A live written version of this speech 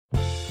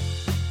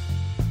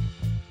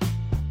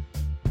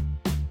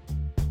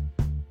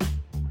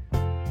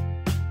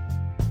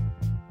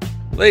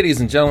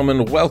Ladies and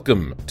gentlemen,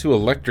 welcome to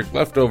Electric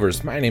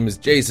Leftovers. My name is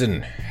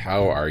Jason.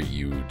 How are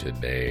you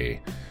today?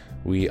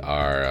 We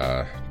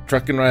are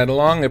trucking right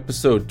along,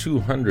 episode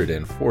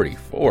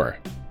 244.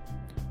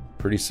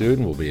 Pretty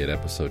soon we'll be at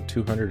episode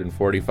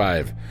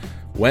 245.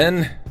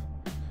 When?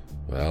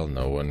 Well,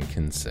 no one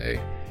can say.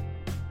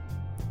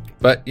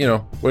 But, you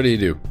know, what do you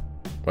do?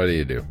 What do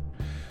you do?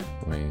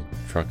 We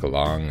truck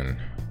along and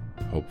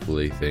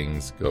hopefully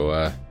things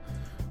go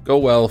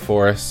well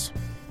for us.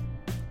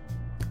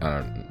 I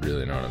don't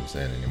really know what I'm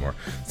saying anymore.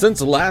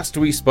 Since last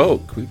we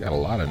spoke, we've got a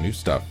lot of new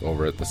stuff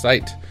over at the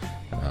site.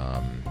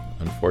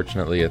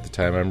 Unfortunately, at the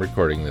time I'm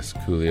recording this,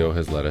 Coolio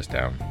has let us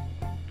down,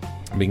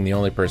 being the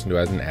only person who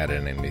hasn't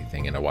added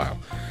anything in a while.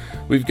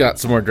 We've got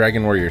some more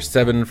Dragon Warrior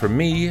 7 from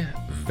me,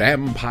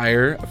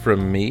 Vampire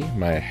from me,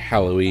 my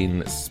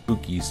Halloween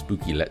spooky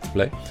Let's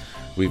Play.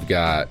 We've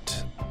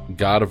got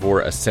God of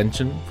War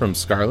Ascension from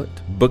Scarlet,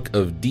 Book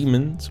of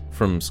Demons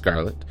from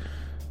Scarlet.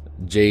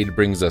 Jade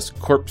brings us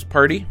Corpse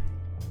Party.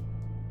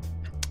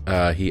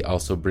 He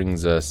also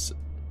brings us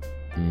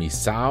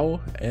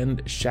Misao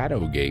and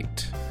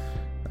Shadowgate,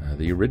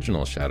 the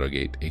original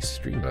Shadowgate, a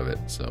stream of it.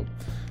 So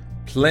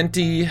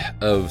plenty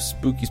of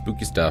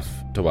spooky stuff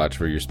to watch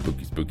for your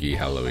spooky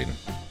Halloween.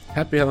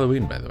 Happy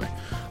Halloween, by the way.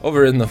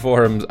 Over in the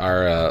forums,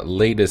 our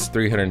latest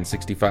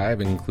 365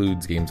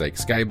 includes games like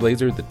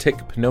Skyblazer, The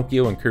Tick,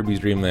 Pinocchio, and Kirby's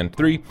Dream Land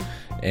 3.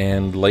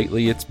 And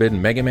lately it's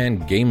been Mega Man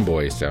Game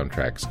Boy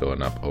soundtracks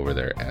going up over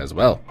there as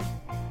well.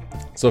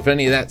 So if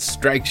any of that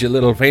strikes you a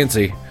little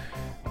fancy,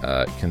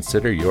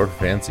 consider your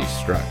fancy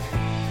struck.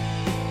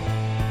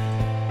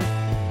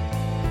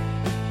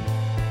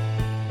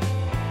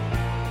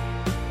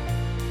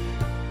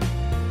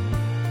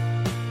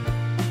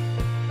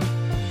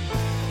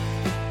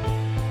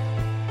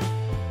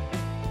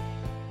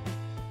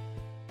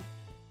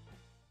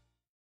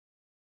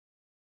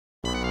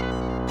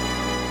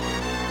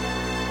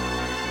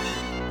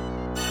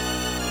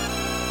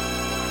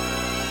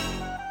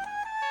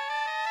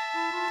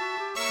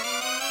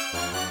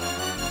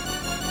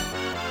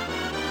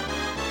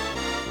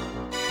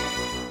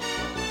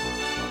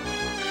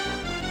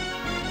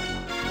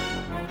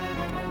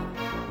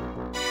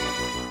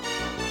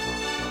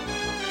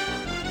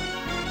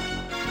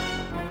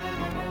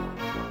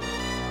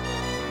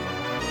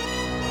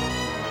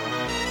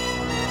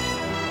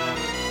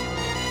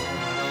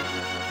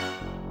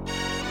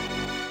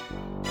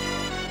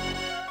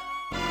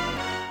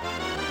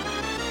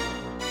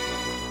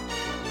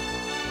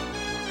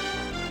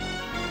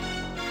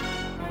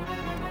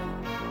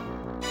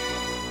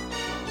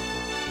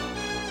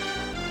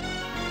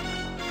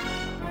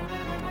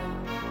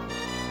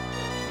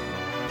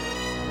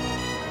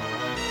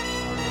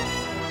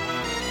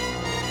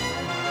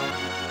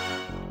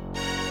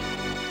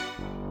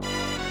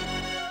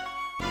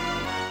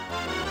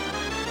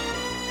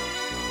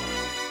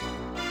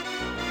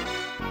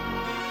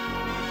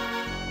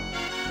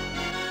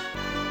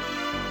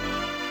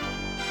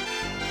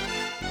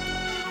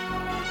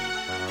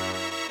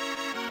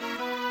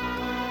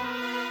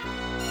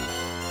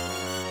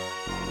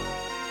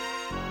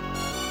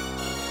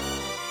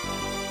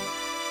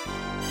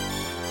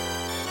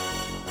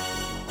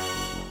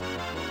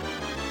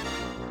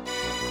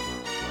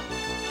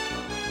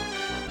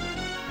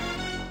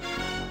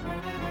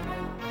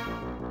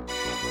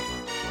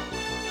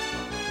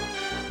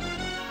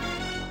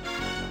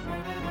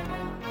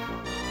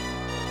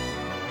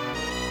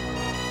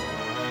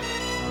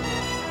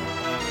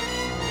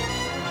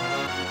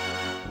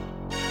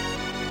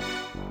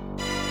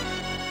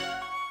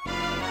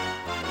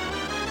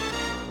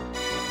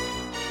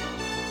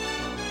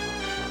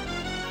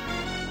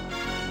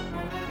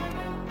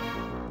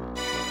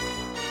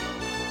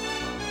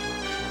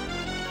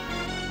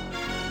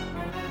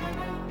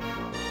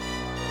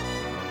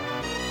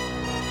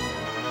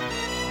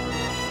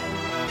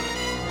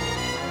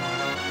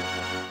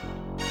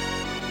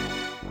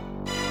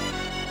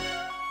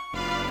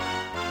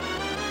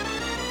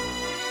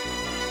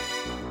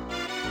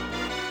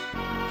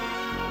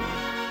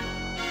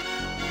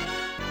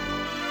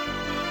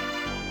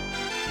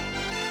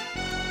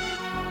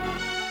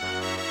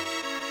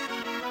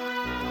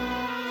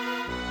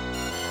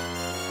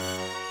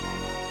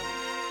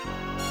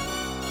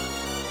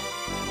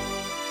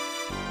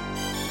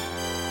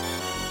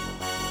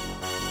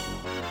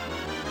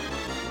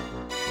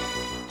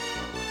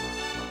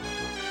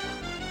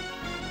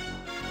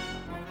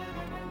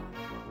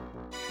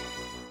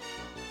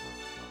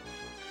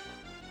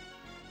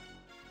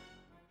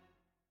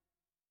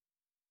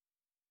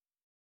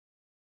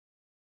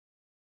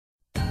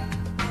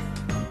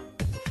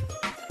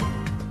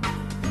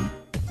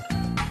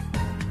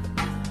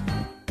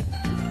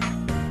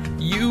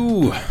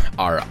 You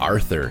are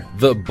Arthur,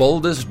 the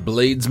boldest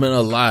bladesman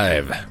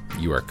alive.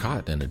 You are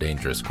caught in a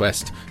dangerous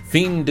quest.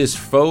 Fiendish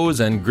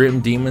foes and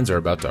grim demons are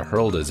about to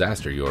hurl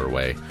disaster your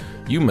way.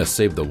 You must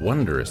save the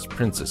wondrous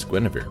Princess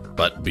Guinevere.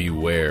 But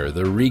beware,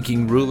 the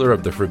reeking ruler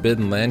of the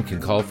Forbidden Land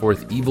can call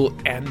forth evil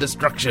and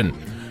destruction.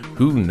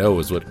 Who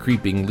knows what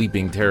creeping,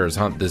 leaping terrors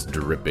haunt this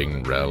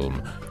dripping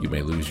realm? You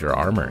may lose your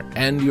armor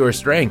and your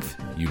strength.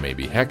 You may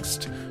be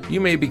hexed.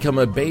 You may become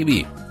a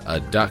baby, a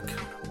duck,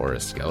 or a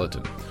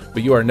skeleton.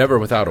 But you are never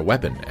without a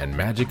weapon, and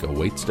magic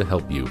awaits to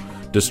help you.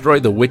 Destroy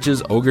the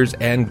witches, ogres,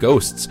 and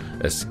ghosts.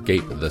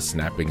 Escape the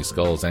snapping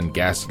skulls and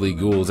ghastly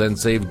ghouls, and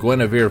save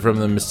Guinevere from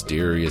the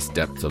mysterious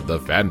depths of the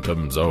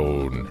Phantom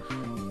Zone.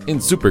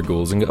 In Super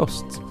Ghouls and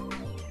Ghosts.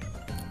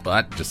 Well,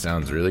 that just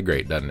sounds really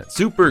great, doesn't it?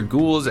 Super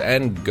Ghouls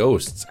and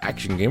Ghosts,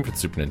 action game for the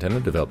Super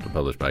Nintendo, developed and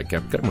published by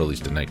Capcom,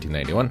 released in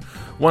 1991.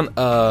 One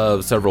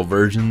of several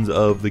versions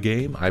of the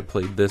game. I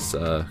played this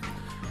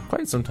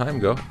quite some time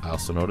ago. I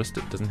also noticed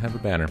it doesn't have a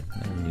banner.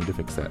 I need to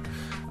fix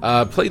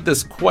that. Played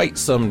this quite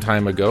some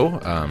time ago.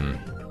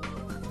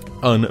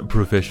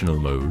 Unprofessional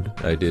mode.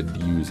 I did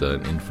use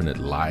an infinite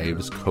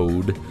lives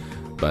code,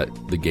 but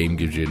the game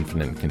gives you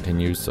infinite and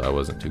continues, so I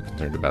wasn't too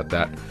concerned about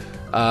that.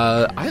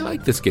 I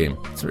like this game.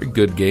 It's a very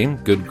good game,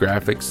 good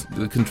graphics.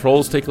 The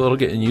controls take a little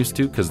getting used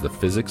to because the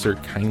physics are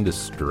kind of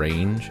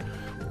strange.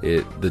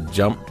 The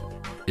jump,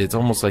 it's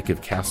almost like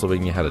if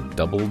Castlevania had a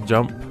double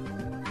jump.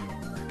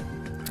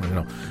 I don't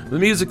know. The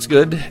music's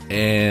good,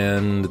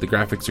 and the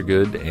graphics are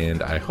good,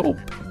 and I hope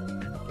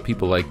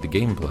people like the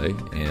gameplay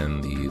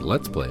and the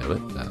Let's Play of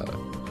it.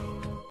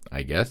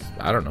 I guess.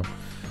 I don't know.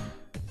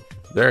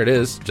 There it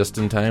is, just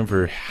in time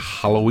for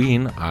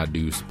Halloween, I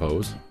do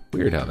suppose.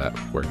 Weird how that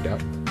worked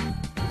out.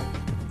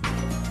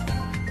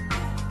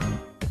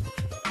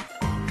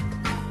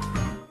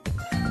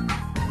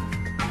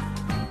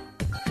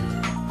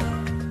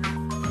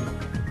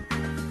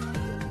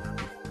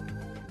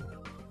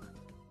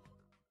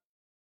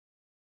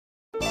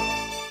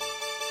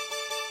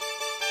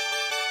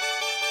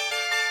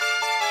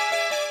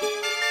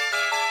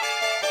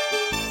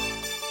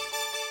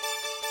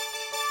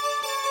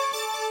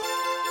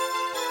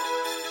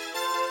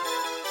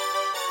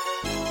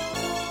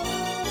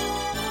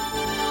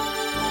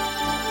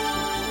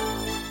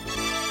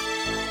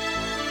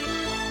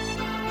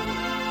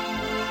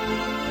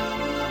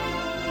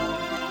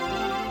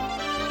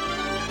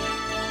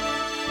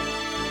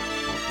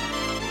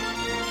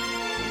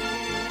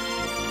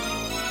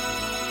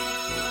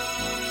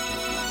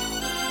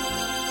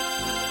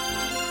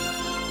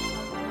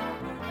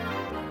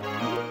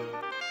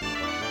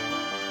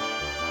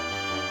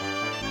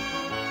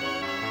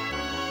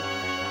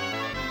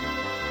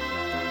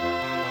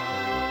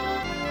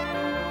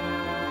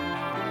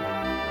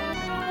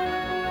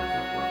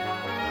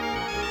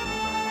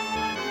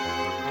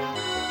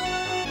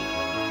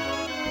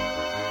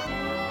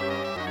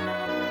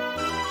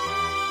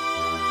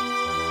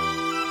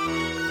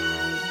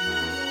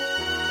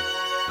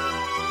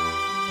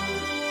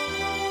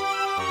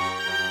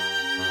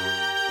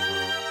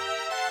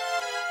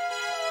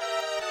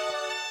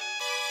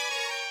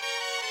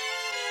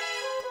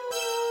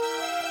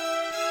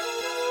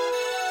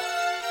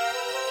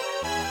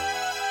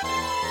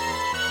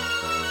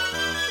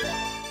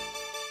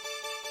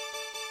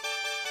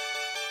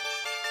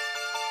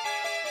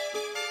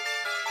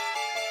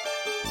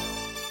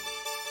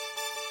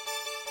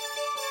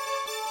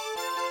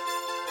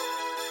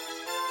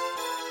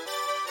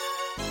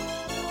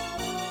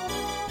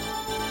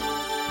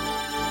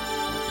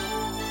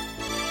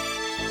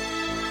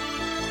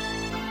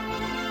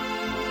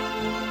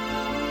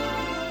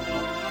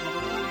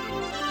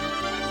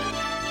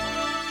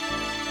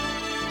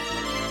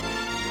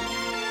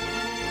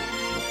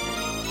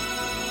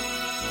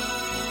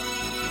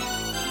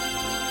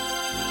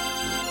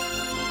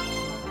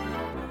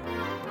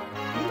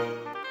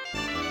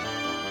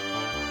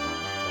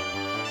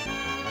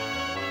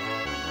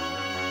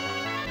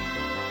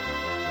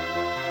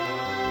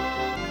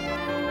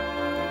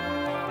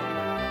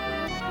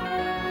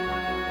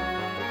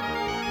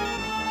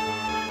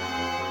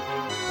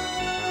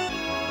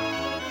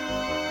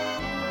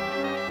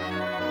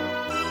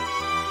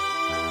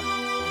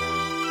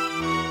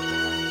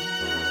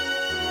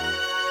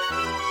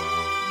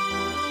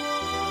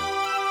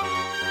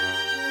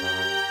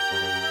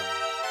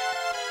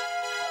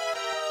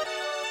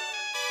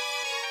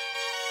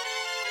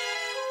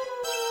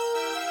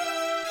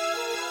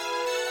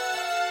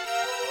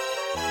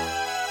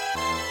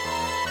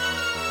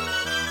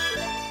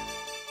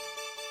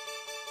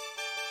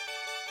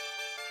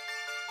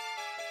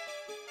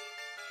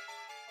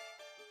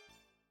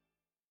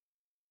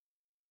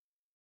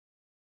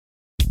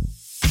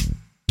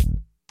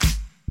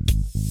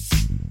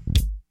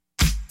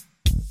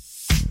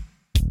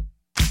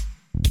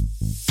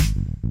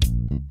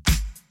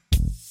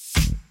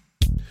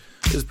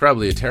 This is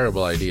probably a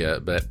terrible idea,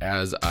 but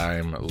as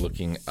I'm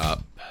looking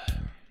up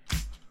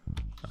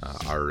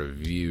our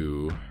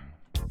review,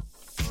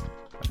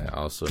 I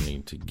also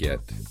need to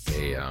get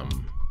a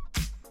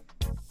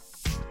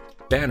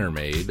banner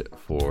made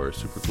for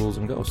Super Ghouls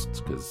and Ghosts,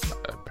 because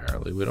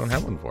apparently we don't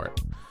have one for it.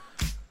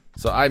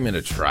 So I'm going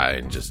to try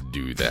and just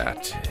do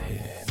that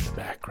in the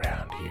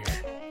background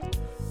here.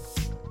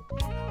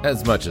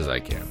 As much as I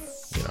can.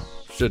 You know,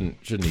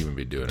 shouldn't even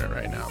be doing it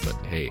right now, but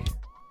hey,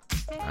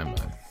 I'm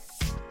a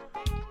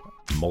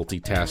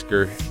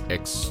multitasker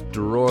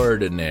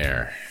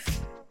extraordinaire.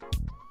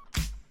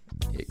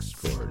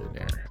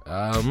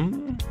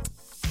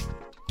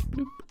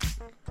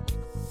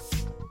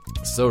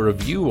 So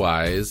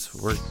review-wise,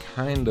 we're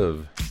kind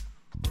of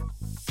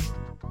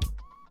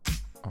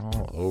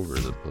all over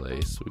the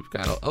place. We've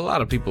got a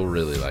lot of people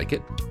really like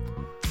it.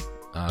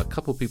 A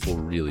couple people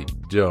really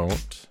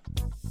don't.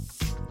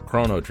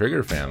 Chrono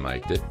Trigger fan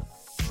liked it.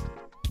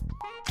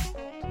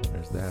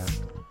 There's that.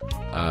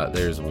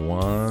 There's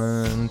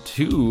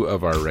 2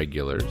 of our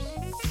regulars.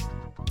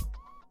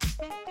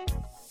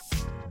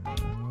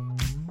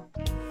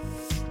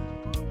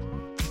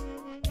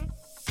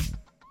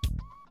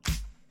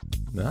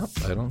 Nope,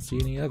 I don't see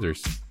any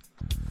others.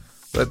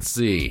 Let's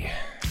see.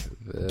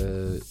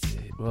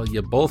 Well,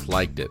 you both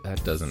liked it.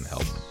 That doesn't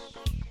help.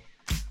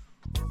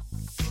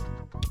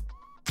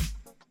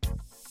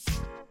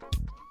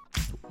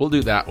 We'll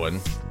do that one,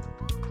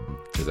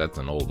 because that's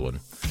an old one.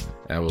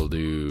 And we'll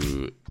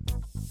do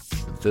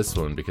this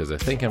one, because I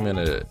think I'm going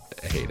to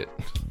hate it.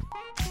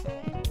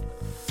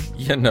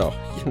 You know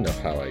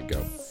how I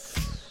go.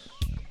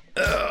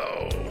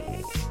 Oh.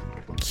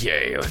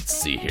 Okay, let's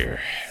see here.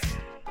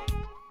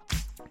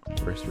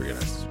 First, we're going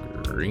to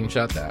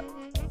screenshot that,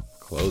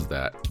 close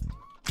that,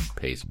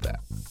 paste that.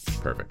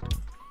 Perfect.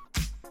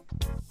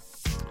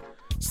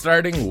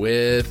 Starting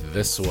with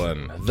this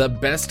one, the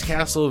best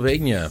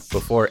Castlevania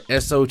before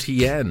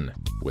SOTN,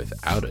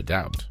 without a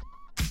doubt.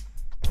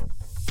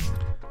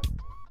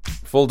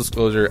 Full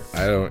disclosure,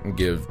 I don't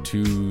give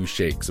 2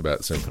 shakes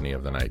about Symphony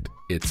of the Night.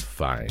 It's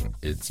fine.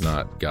 It's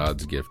not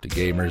God's gift to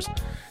gamers.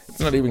 It's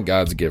not even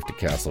God's gift to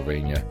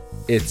Castlevania.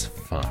 It's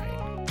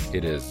fine.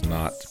 It is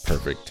not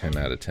perfect 10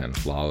 out of 10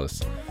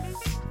 flawless.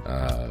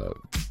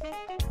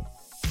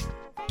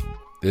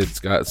 It's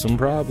got some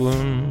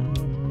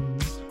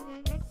problems.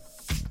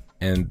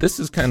 And this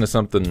is kind of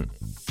something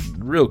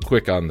real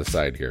quick on the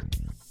side here.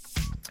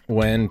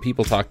 When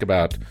people talk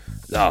about,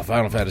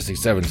 Final Fantasy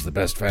VII is the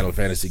best Final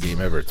Fantasy game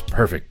ever, it's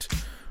perfect.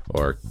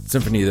 Or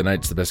Symphony of the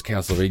Night's the best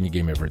Castlevania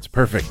game ever, it's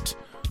perfect.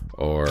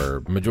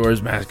 Or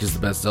Majora's Mask is the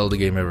best Zelda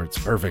game ever, it's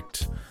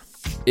perfect.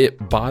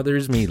 It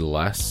bothers me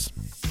less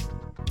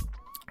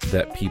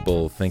that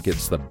people think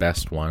it's the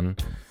best one.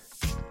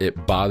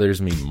 It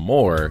bothers me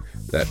more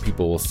that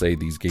people will say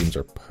these games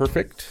are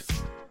perfect.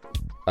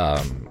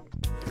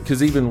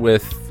 Because even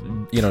with,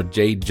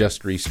 Jade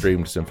just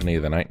restreamed Symphony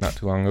of the Night not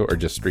too long ago, or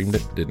just streamed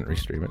it, didn't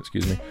restream it,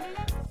 excuse me.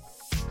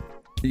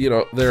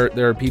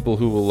 There are people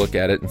who will look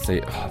at it and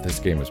say, oh, this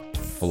game is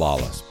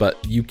flawless. But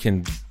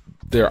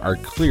there are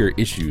clear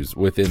issues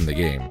within the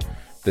game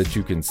that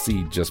you can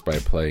see just by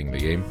playing the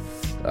game.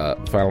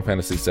 Final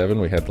Fantasy VII,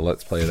 we had the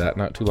Let's Play of that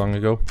not too long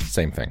ago.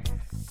 Same thing.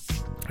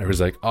 I was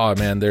like, oh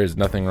man, there's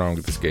nothing wrong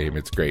with this game.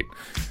 It's great.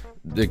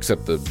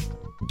 Except the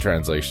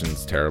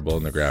translation's terrible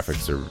and the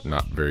graphics are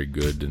not very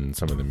good and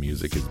some of the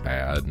music is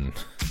bad. And,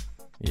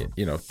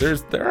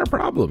 there are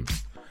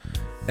problems.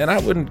 And I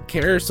wouldn't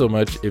care so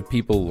much if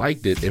people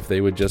liked it if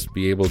they would just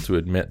be able to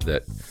admit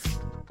that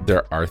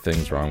there are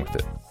things wrong with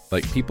it.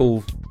 Like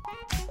people...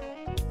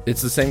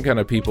 It's the same kind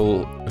of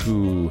people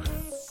who...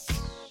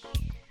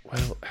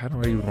 Well, how do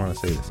I even want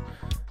to say this?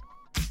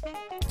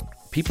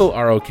 People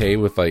are okay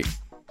with, I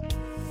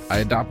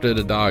adopted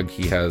a dog,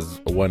 he has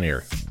 1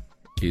 ear.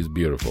 He's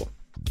beautiful.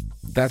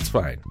 That's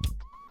fine.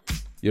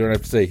 You don't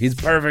have to say, he's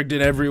perfect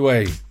in every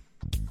way.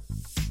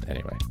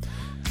 Anyway.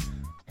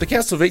 The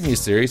Castlevania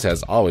series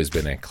has always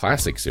been a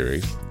classic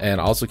series,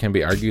 and also can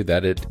be argued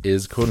that it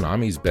is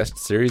Konami's best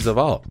series of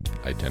all.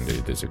 I tend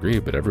to disagree,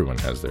 but everyone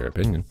has their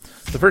opinion.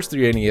 The first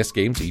 3 NES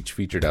games each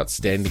featured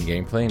outstanding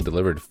gameplay and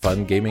delivered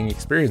fun gaming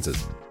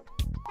experiences.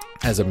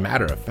 As a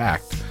matter of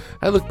fact,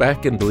 I look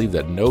back and believe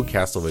that no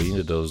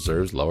Castlevania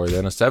deserves lower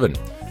than a 7,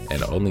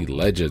 and only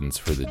Legends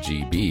for the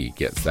GB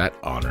gets that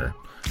honor.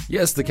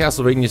 Yes, the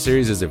Castlevania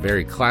series is a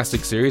very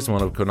classic series,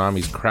 one of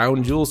Konami's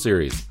crown jewel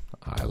series.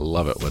 I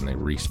love it when they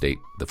restate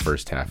the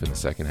first half and the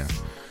second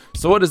half.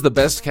 So what is the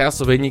best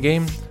Castlevania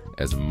game?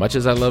 As much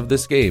as I love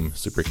this game,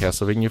 Super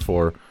Castlevania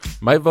 4,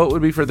 my vote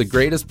would be for the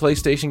greatest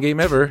PlayStation game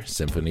ever,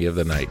 Symphony of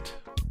the Night.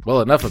 Well,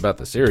 enough about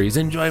the series.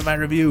 Enjoy my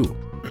review.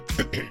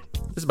 This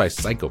is by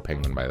Psycho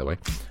Penguin, by the way.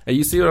 And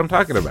you see what I'm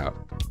talking about.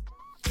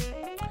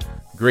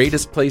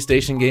 Greatest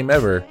PlayStation game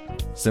ever,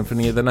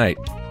 Symphony of the Night.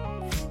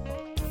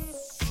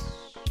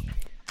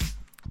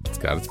 It's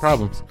got its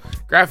problems.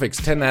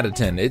 Graphics, 10 out of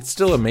 10. It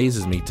still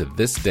amazes me to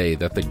this day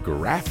that the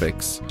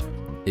graphics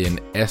in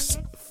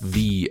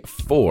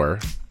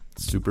SV4,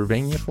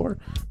 Supervania 4,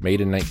 made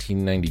in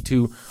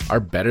 1992, are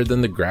better than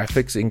the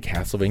graphics in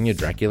Castlevania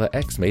Dracula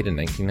X, made in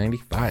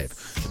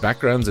 1995. The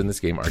backgrounds in this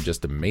game are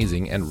just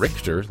amazing, and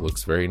Richter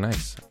looks very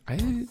nice.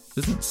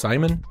 Isn't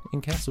Simon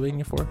in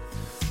Castlevania 4?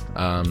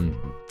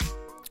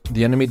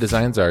 The enemy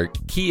designs are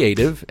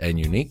creative and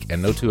unique, and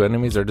no 2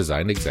 enemies are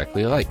designed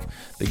exactly alike.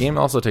 The game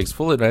also takes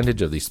full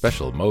advantage of the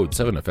special Mode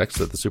 7 effects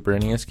that the Super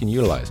NES can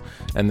utilize,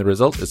 and the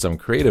result is some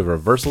creative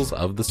reversals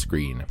of the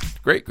screen.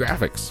 Great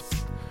graphics.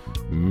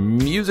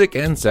 Music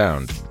and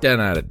sound,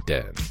 10 out of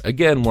 10.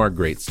 Again, more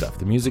great stuff.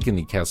 The music in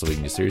the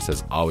Castlevania series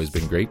has always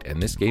been great,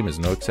 and this game is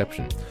no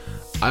exception.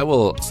 I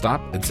will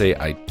stop and say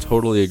I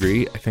totally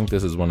agree. I think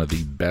this is one of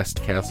the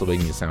best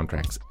Castlevania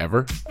soundtracks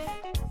ever.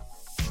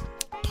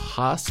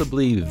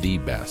 Possibly the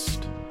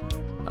best.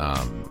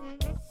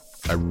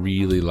 I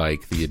really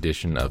like the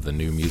addition of the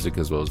new music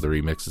as well as the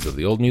remixes of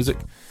the old music.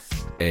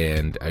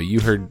 And you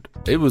heard,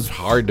 it was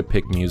hard to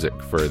pick music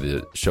for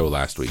the show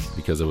last week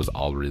because it was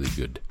all really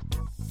good.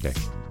 Okay.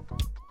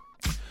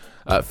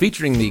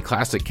 Featuring the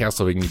classic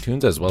Castlevania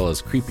tunes as well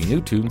as creepy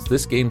new tunes,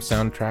 this game's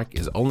soundtrack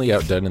is only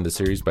outdone in the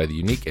series by the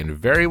unique and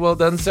very well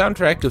done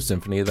soundtrack of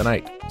Symphony of the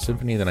Night.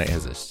 Symphony of the Night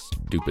has a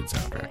stupid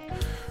soundtrack.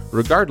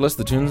 Regardless,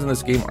 the tunes in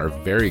this game are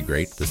very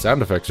great. The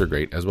sound effects are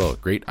great as well.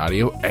 Great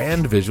audio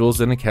and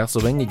visuals in a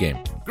Castlevania game.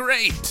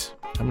 Great!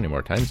 How many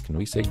more times can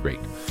we say great?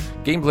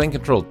 Gameplay and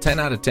control, 10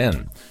 out of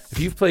 10. If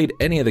you've played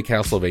any of the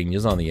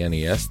Castlevanias on the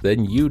NES,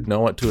 then you'd know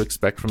what to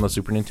expect from the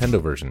Super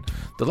Nintendo version.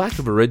 The lack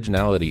of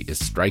originality is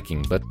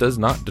striking, but does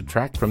not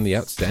detract from the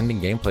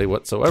outstanding gameplay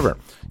whatsoever.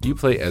 You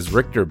play as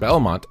Richter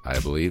Belmont, I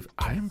believe.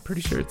 I'm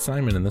pretty sure it's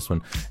Simon in this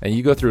one. And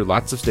you go through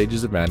lots of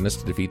stages of madness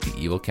to defeat the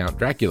evil Count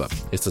Dracula.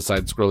 It's a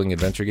side-scrolling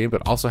adventure game,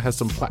 but also has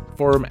some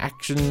platform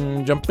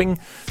action jumping.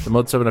 The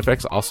Mode 7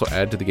 effects also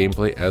add to the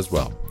gameplay as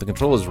well. The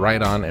control is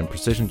right on, and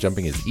precision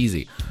jumping is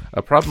easy.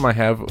 A problem I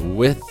have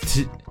with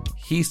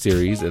He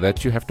series is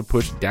that you have to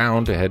push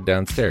down to head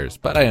downstairs,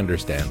 but I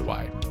understand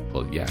why.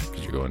 Well, yeah,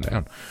 because you're going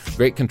down.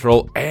 Great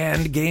control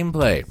and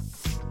gameplay.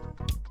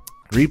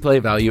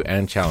 Replay value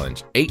and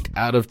challenge, 8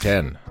 out of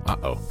 10.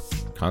 Uh-oh,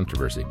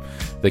 controversy.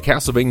 The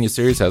Castlevania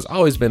series has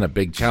always been a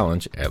big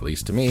challenge, at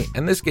least to me,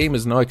 and this game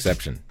is no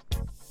exception.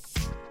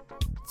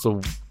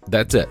 So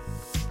that's it.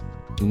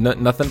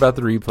 Nothing about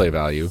the replay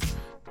value.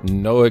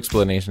 No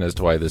explanation as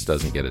to why this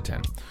doesn't get a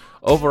 10.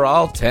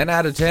 Overall, 10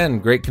 out of 10.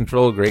 Great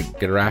control, great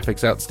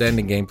graphics,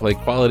 outstanding gameplay,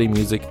 quality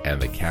music, and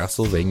the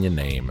Castlevania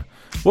name.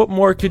 What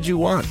more could you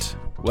want?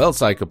 Well,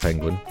 Psycho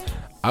Penguin,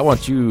 I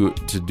want you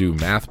to do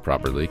math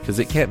properly, because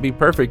it can't be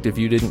perfect if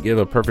you didn't give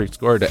a perfect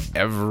score to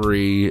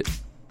every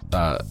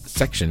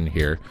section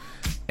here.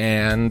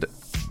 And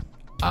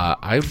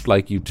I'd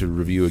like you to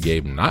review a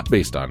game not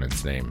based on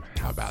its name.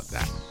 How about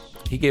that?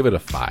 He gave it a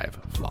 5,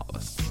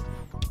 flawless.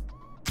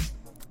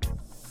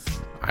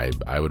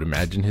 I would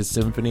imagine his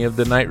Symphony of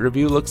the Night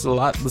review looks a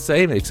lot the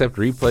same, except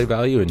replay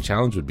value and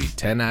challenge would be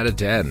 10 out of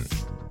 10.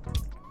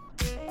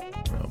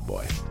 Oh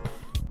boy.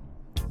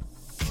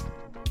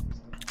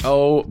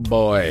 Oh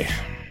boy.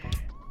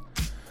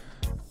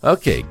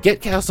 Okay,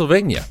 get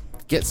Castlevania.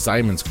 Get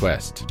Simon's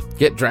Quest.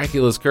 Get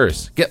Dracula's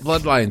Curse. Get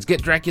Bloodlines.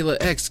 Get Dracula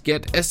X.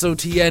 Get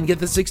SOTN. Get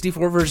the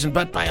 64 version,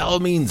 but by all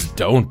means,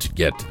 don't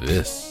get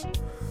this.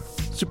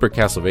 Super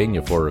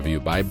Castlevania 4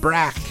 review by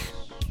Brack.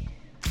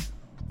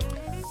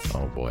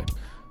 Oh boy.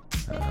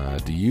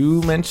 Do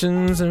you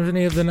mention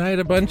Symphony of the Night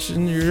a bunch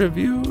in your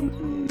review?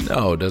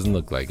 No, doesn't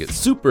look like it.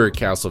 Super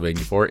Castlevania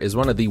 4 is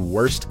one of the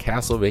worst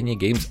Castlevania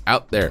games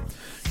out there.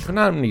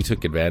 Konami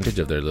took advantage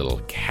of their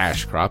little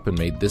cash crop and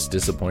made this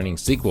disappointing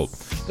sequel.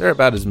 There are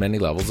about as many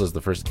levels as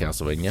the first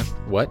Castlevania.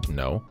 What?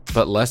 No.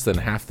 But less than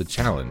half the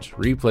challenge.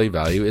 Replay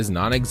value is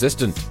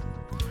non-existent.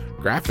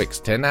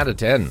 Graphics, 10 out of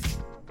 10.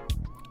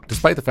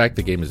 Despite the fact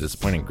the game is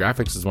disappointing,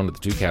 graphics is one of the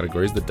two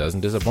categories that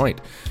doesn't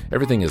disappoint.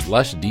 Everything is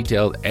lush,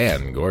 detailed,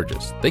 and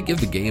gorgeous. They give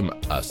the game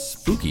a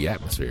spooky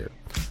atmosphere.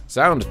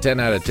 Sound, 10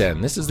 out of 10.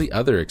 This is the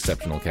other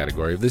exceptional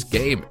category of this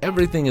game.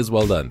 Everything is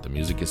well done. The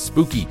music is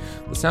spooky.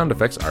 The sound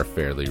effects are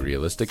fairly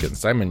realistic, and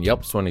Simon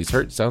yelps when he's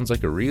hurt sounds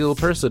like a real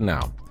person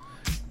now.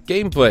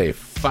 Gameplay,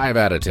 5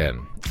 out of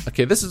 10.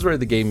 Okay, this is where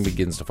the game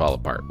begins to fall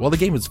apart. While the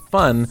game is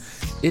fun,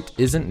 it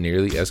isn't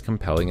nearly as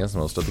compelling as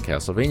most of the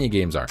Castlevania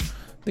games are.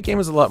 The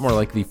game is a lot more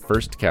like the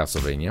first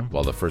Castlevania.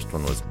 While the first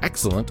one was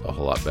excellent, a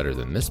whole lot better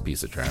than this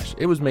piece of trash,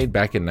 it was made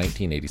back in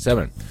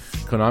 1987.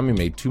 Konami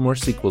made 2 more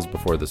sequels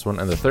before this one,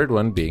 and the third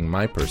one being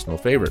my personal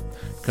favorite.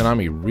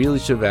 Konami really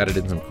should have added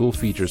in some cool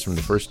features from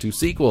the first 2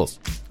 sequels.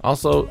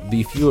 Also,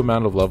 the few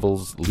amount of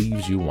levels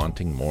leaves you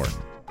wanting more.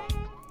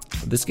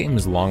 This game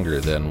is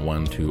longer than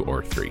 1, 2,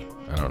 or 3.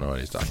 I don't know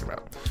what he's talking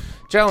about.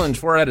 Challenge,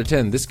 4 out of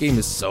 10. This game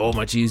is so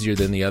much easier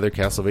than the other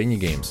Castlevania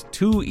games.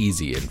 Too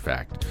easy, in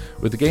fact.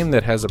 With a game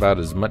that has about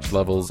as much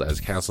levels as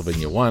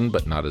Castlevania 1,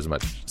 but not as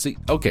much. See,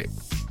 okay.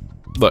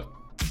 Look.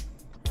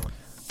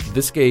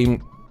 This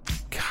game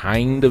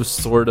kind of,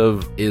 sort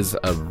of, is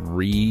a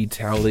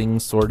retelling,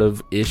 sort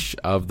of-ish,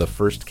 of the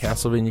first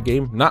Castlevania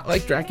game. Not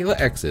like Dracula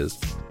X is.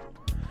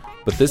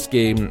 But this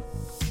game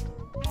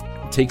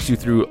takes you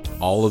through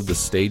all of the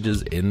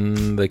stages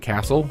in the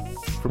castle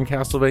from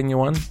Castlevania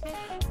 1.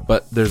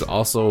 But there's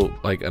also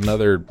like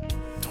another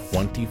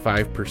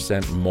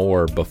 25%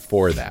 more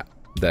before that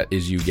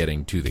is you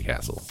getting to the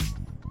castle.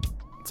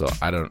 So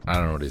I don't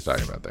know what he's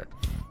talking about there.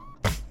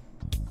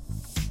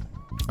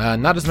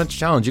 Not as much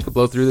challenge. You could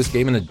blow through this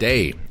game in a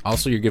day.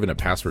 Also, you're given a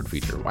password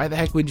feature. Why the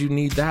heck would you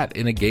need that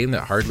in a game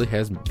that hardly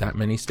has that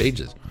many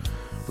stages?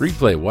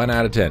 Replay, 1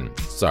 out of 10.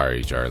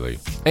 Sorry, Charlie.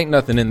 Ain't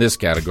nothing in this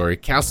category.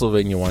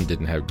 Castlevania 1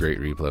 didn't have great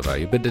replay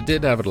value, but it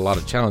did have a lot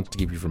of challenge to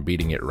keep you from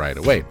beating it right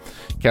away.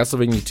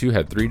 Castlevania 2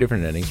 had 3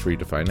 different endings for you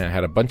to find, and it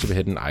had a bunch of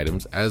hidden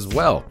items as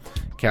well.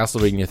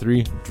 Castlevania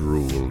 3,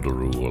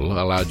 drool,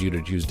 allowed you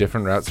to choose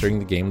different routes during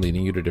the game,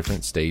 leading you to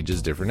different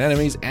stages, different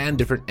enemies, and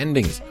different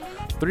endings.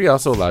 3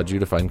 also allowed you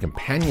to find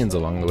companions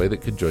along the way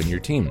that could join your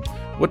team.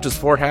 What does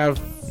 4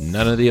 have?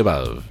 None of the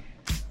above.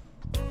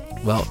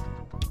 Well,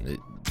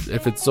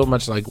 if it's so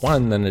much like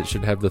 1, then it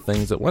should have the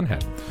things that 1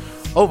 had.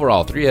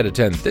 Overall, 3 out of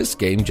 10. This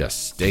game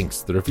just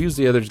stinks. The reviews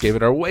the others gave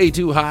it are way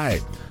too high.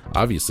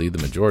 Obviously, the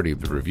majority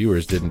of the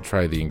reviewers didn't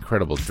try the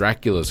incredible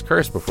Dracula's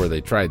Curse before they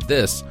tried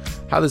this.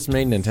 How this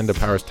made Nintendo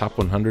Power's Top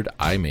 100,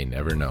 I may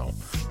never know.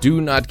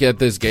 Do not get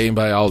this game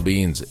by all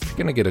means. If you're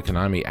going to get a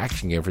Konami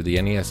action game for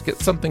the NES, get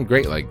something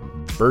great like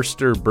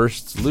Burster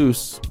Bursts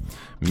Loose,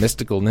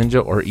 Mystical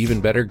Ninja, or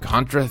even better,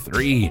 Contra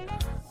 3.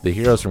 The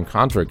heroes from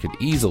Contra could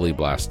easily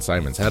blast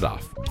Simon's head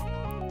off.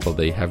 Well,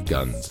 they have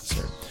guns,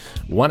 sir.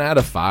 1 out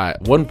of 5,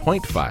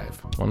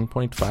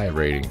 1.5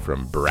 rating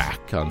from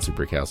Brack on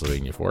Super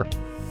Castlevania 4.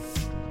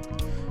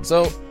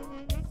 So,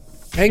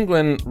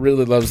 Penguin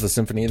really loves the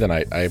symphony, then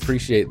I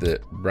appreciate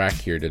that Brack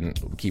here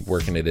didn't keep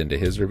working it into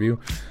his review.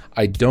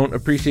 I don't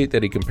appreciate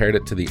that he compared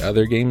it to the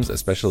other games,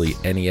 especially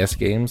NES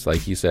games.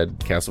 Like you said,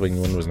 Castlevania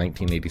 1 was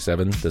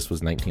 1987, this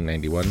was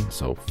 1991,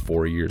 so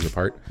 4 years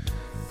apart.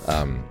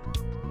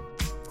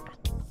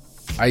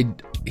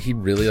 He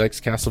really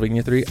likes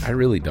Castlevania 3. I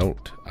really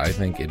don't. I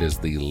think it is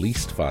the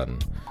least fun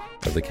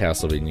of the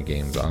Castlevania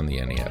games on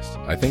the NES.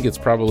 I think it's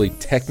probably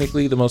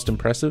technically the most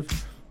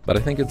impressive, but I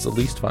think it's the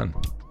least fun.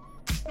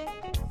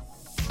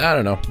 I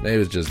don't know.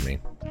 Maybe it's just me.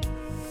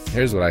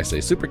 Here's what I say.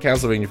 Super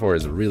Castlevania 4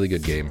 is a really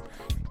good game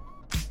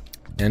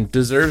and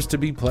deserves to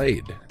be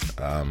played.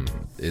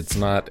 It's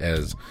not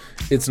as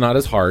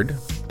hard,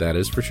 that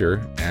is for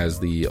sure, as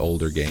the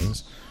older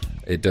games.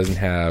 It doesn't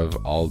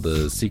have all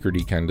the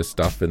secret-y kind of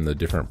stuff in the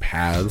different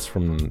paths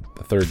from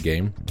the third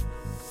game.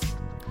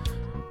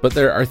 But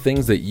there are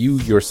things that you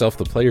yourself,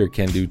 the player,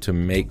 can do to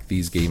make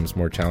these games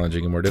more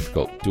challenging and more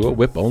difficult. Do a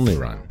whip-only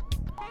run.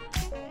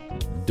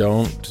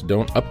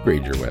 Don't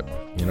upgrade your whip.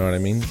 You know what I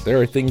mean? There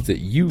are things that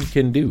you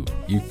can do.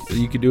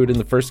 You could do it in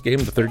the first game,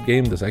 the third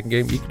game, the second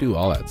game. You can do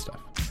all that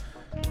stuff.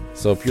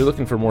 So if you're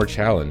looking for more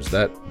challenge,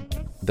 that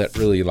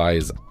really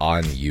lies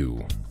on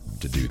you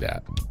to do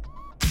that.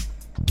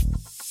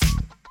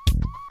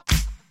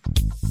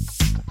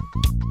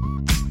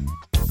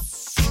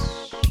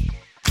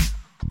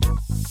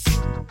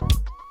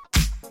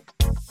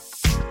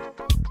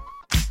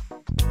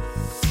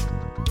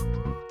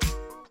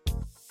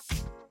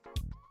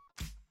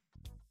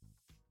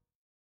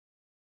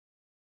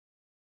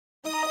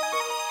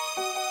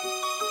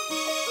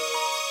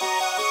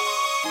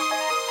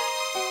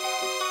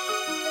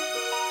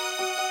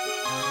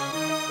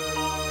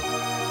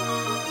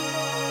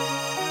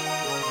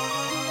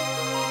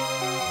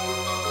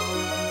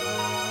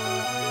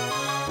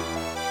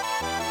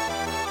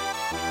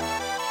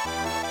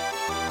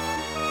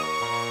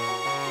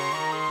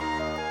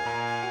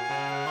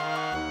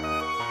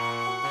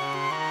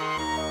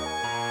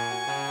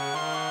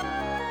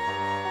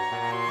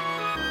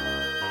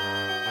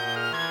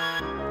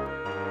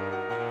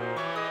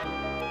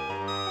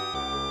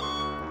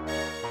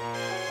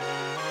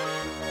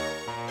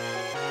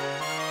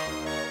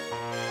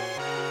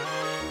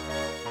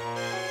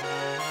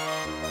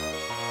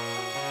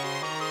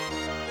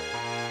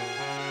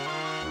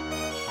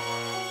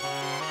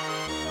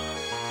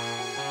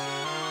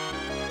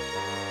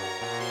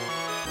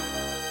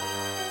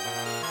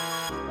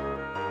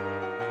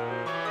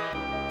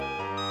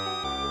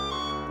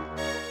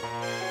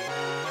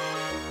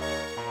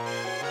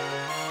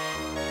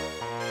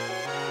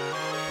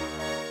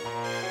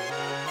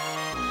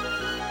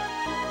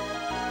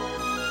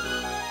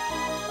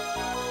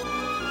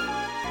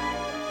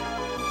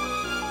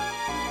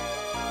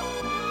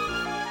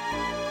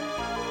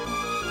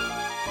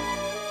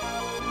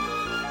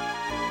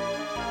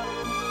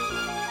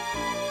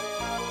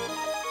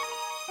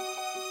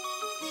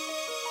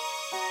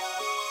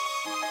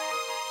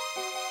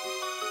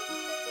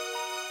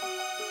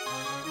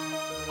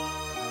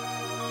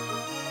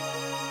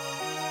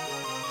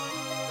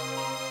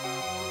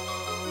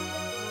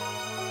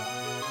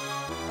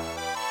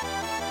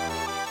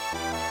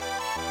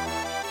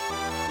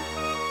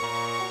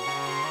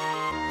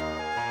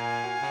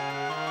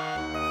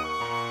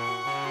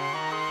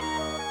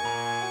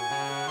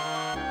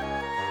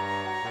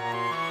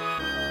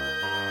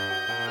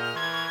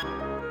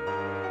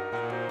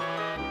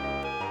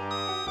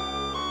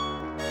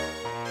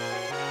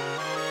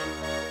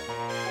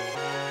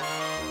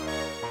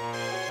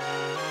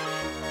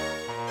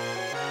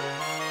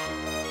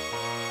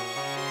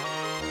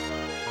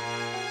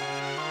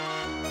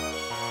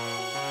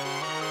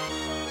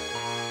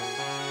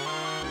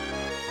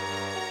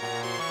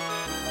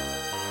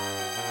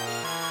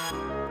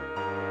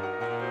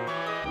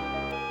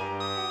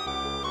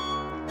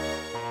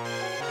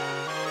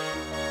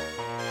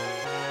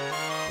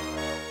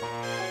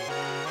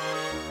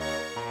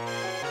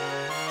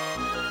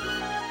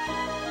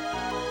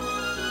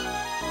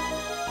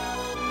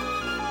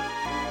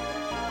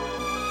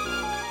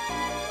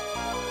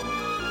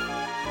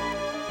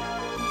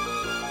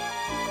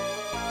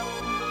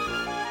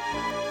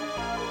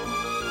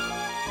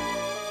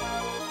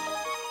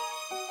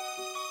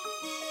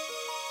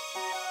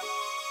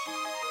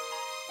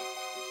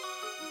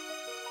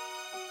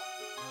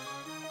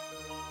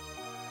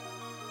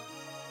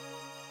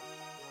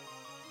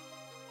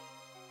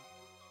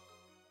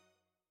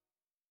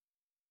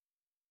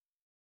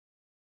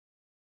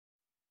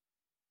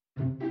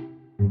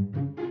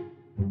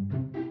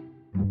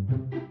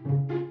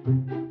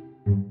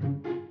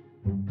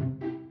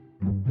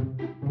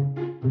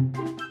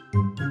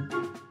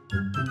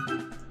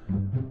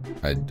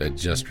 I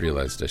just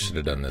realized I should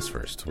have done this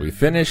first. We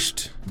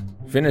finished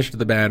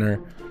the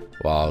banner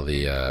while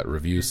the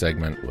review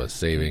segment was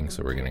saving,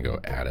 so we're going to go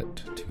add it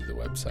to the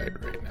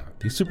website right now.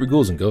 The Super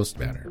Ghouls and Ghosts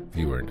banner, if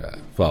you weren't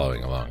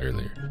following along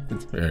earlier.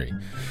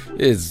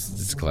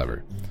 It's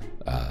clever.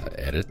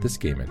 Edit this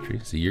game entry.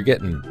 So you're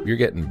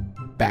getting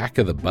back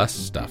of the bus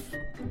stuff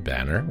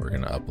banner. We're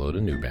going to upload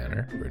a new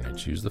banner. We're going to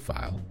choose the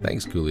file.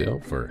 Thanks,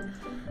 Coolio, for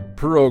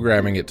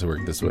programming it to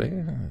work this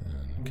way.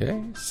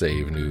 Okay,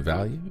 save new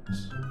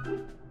values.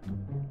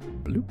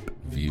 Bloop.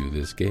 View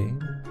this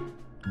game.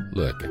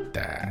 Look at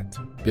that.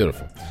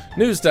 Beautiful.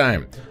 News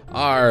time.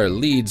 Our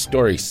lead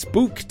story,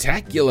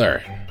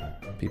 Spooktacular.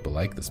 People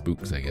like the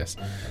spooks, I guess.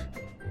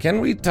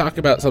 Can we talk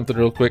about something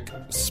real quick?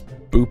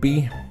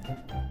 Spoopy.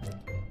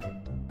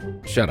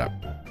 Shut up.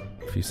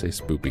 If you say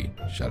spoopy,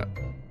 shut up.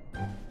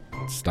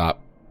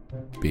 Stop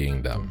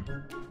being dumb.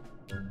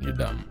 You're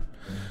dumb.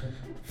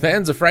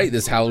 Fans of Fright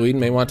this Halloween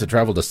may want to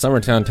travel to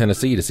Summertown,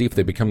 Tennessee to see if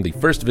they become the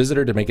first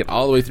visitor to make it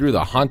all the way through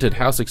the haunted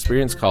house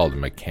experience called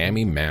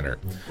McCamey Manor.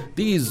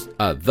 These,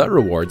 the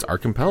rewards are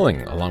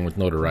compelling. Along with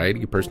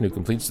notoriety, a person who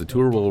completes the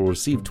tour will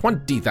receive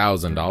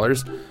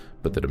 $20,000.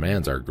 But the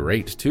demands are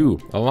great, too.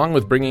 Along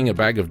with bringing a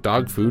bag of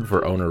dog food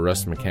for owner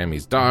Russ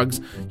McCamey's dogs,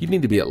 you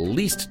need to be at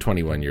least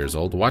 21 years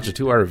old, watch a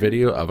 2-hour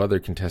video of other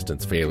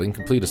contestants failing,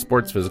 complete a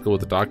sports physical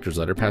with a doctor's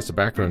letter, pass a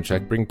background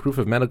check, bring proof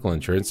of medical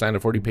insurance, sign a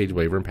 40-page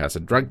waiver, and pass a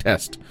drug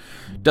test.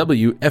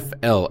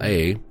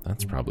 WFLA,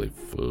 that's probably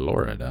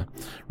Florida,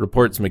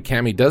 reports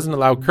McCamey doesn't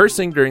allow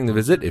cursing during the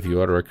visit. If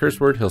you utter a curse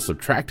word, he'll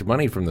subtract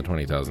money from the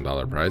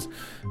 $20,000 prize.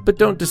 But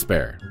don't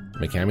despair.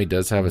 McCamey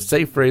does have a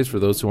safe phrase for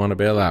those who want to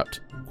bail out.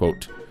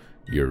 Quote,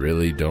 "You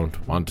really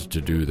don't want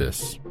to do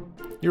this."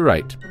 You're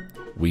right.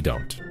 We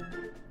don't.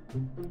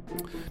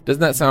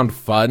 Doesn't that sound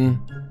fun?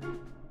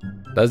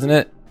 Doesn't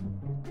it?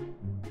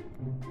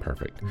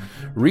 Perfect.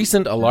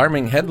 Recent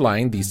alarming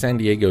headline: the San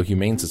Diego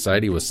Humane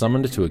Society was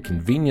summoned to a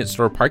convenience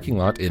store parking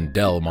lot in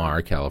Del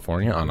Mar,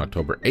 California on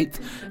October 8th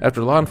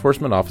after law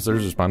enforcement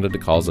officers responded to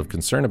calls of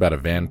concern about a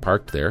van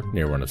parked there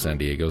near one of San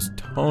Diego's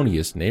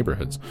toniest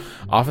neighborhoods.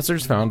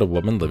 Officers found a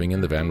woman living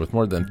in the van with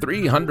more than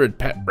 300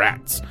 pet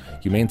rats.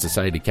 Humane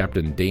Society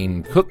Captain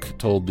Dane Cook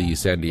told the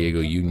San Diego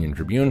Union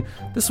Tribune,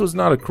 "This was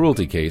not a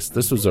cruelty case,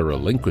 this was a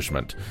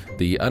relinquishment."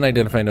 The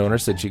unidentified owner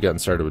said she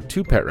got started with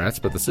 2 pet rats,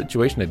 but the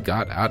situation had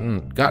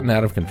gotten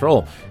out of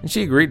control, and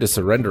she agreed to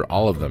surrender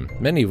all of them,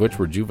 many of which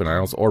were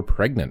juveniles or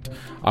pregnant.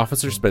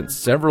 Officers spent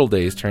several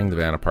days tearing the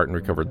van apart and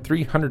recovered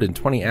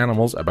 320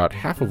 animals, about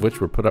half of which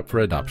were put up for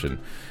adoption.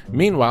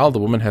 Meanwhile, the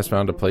woman has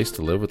found a place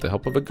to live with the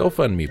help of a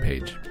GoFundMe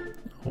page.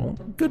 Well,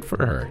 good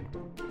for her.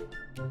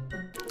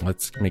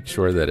 Let's make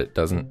sure that it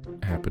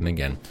doesn't happen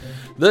again.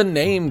 The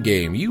name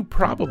game. You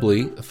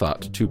probably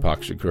thought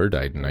Tupac Shakur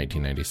died in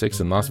 1996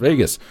 in Las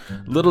Vegas.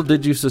 Little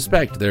did you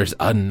suspect there's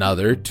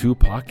another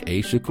Tupac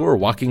A. Shakur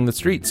walking the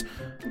streets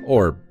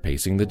or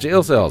pacing the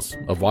jail cells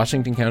of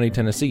Washington County,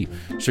 Tennessee.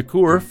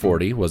 Shakur,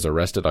 40, was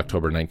arrested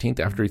October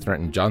 19th after he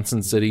threatened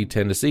Johnson City,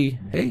 Tennessee.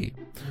 Hey.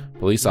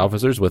 Police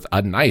officers with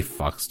a knife,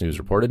 Fox News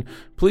reported.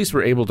 Police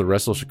were able to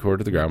wrestle Shakur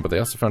to the ground, but they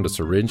also found a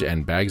syringe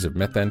and bags of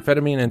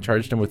methamphetamine and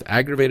charged him with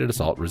aggravated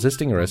assault,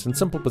 resisting arrest, and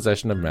simple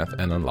possession of meth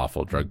and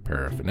unlawful drug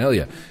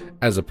paraphernalia,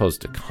 as opposed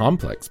to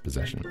complex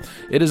possession.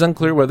 It is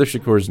unclear whether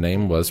Shakur's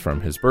name was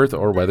from his birth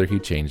or whether he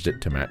changed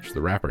it to match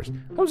the rapper's.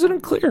 How is it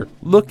unclear?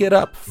 Look it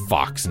up,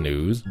 Fox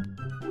News.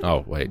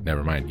 Oh, wait,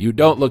 never mind. You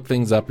don't look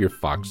things up, you're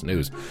Fox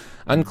News.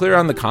 Unclear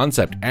on the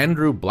concept,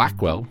 Andrew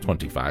Blackwell,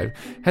 25,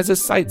 has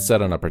his sights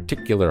set on a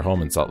particular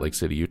home in Salt Lake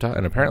City, Utah,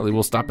 and apparently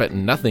will stop at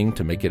nothing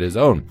to make it his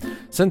own.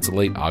 Since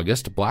late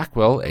August,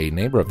 Blackwell, a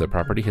neighbor of the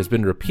property, has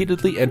been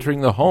repeatedly entering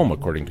the home,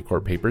 according to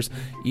court papers,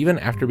 even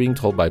after being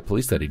told by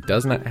police that he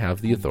does not have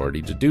the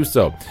authority to do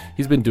so.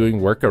 He's been doing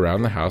work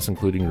around the house,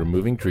 including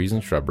removing trees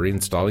and shrubbery,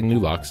 installing new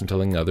locks, and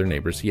telling other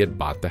neighbors he had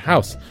bought the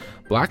house.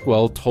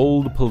 Blackwell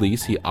told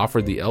police he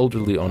offered the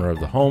elderly owner of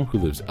the home, who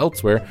lives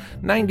elsewhere,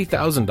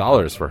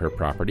 $90,000 for her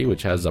property,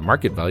 which has a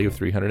market value of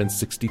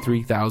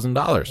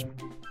 $363,000.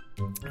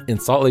 In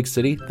Salt Lake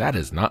City, that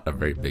is not a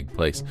very big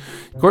place.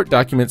 Court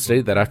documents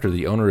stated that after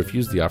the owner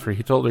refused the offer,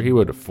 he told her he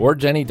would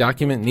forge any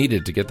document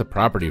needed to get the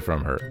property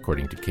from her,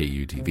 according to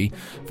KUTV.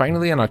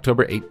 Finally, on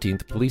October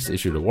 18th, police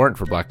issued a warrant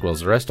for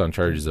Blackwell's arrest on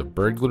charges of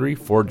burglary,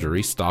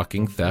 forgery,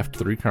 stalking, theft,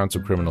 3 counts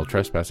of criminal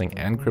trespassing,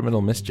 and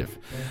criminal mischief.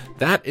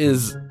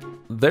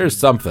 There's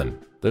something.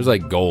 There's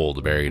like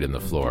gold buried in the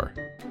floor.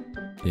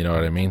 You know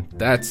what I mean?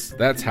 That's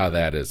how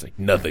that is. Like,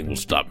 nothing will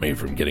stop me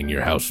from getting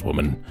your house,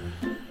 woman.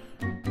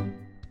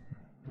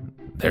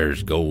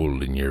 There's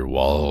gold in your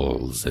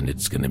walls, and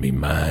it's gonna be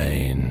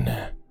mine.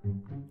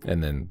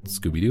 And then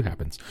Scooby-Doo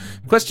happens.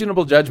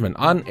 Questionable judgment.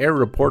 On-air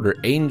reporter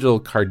Angel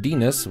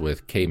Cardenas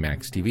with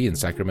KMAX TV in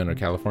Sacramento,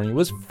 California,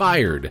 was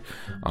fired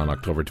on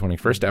October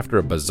 21st after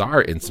a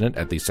bizarre incident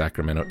at the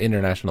Sacramento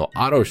International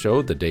Auto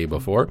Show the day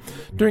before.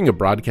 During a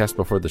broadcast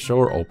before the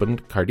show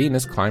opened,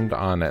 Cardenas climbed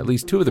on at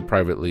least two of the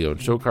privately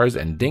owned show cars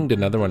and dinged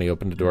another when he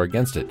opened the door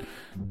against it.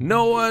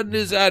 "No one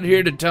is out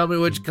here to tell me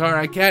which car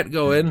I can't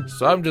go in,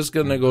 so I'm just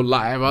going to go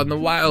live on the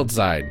wild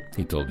side,"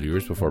 he told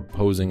viewers before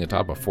posing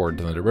atop a Ford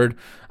Thunderbird.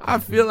 "I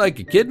feel like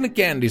a kid in a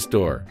candy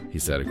store," he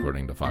said,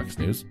 according to Fox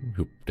News,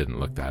 who didn't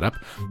look that up.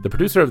 The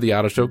producer of the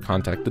auto show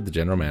contacted the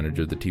general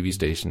manager of the TV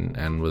station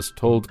and was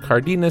told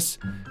Cardenas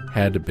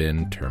had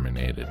been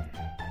terminated.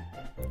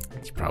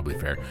 It's probably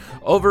fair.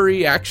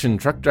 Overreaction.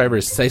 Truck driver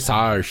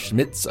Cesar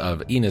Schmitz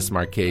of Enos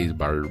Marques,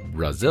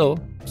 Brazil,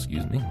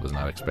 was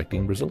not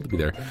expecting Brazil to be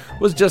there,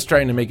 was just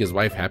trying to make his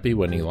wife happy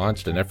when he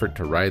launched an effort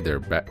to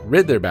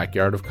rid their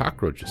backyard of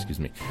cockroaches.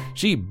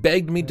 "She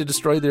begged me to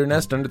destroy their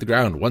nest under the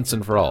ground once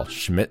and for all,"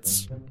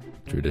 Schmitz,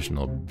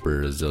 traditional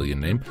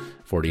Brazilian name,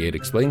 48,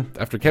 explained.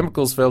 After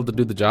chemicals failed to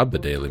do the job, the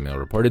Daily Mail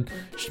reported,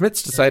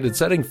 Schmitz decided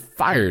setting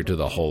fire to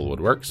the hole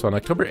would work, so on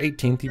October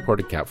 18th he poured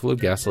a capful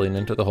of gasoline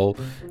into the hole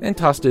and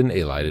tossed in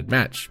a lighted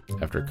match.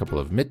 After a couple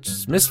of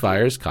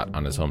misfires caught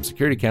on his home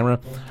security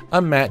camera,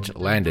 a match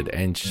landed,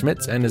 and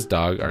Schmitz and his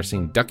dog are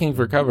seen ducking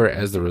for cover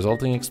as the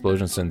resulting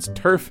explosion sends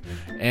turf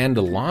and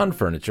lawn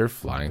furniture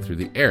flying through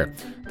the air.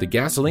 The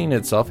gasoline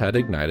itself had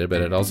ignited,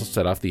 but it also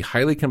set off the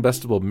highly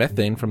combustible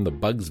methane from the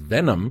bug's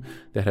venom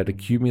that had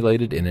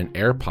accumulated in an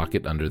air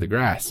pocket under the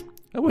grass.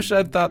 "I wish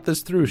I'd thought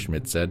this through,"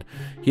 Schmidt said.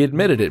 He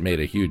admitted it made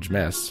a huge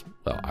mess.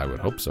 Well, I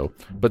would hope so.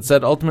 But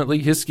said ultimately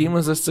his scheme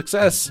was a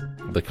success.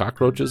 The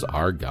cockroaches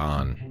are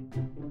gone.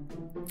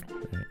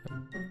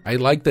 I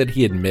like that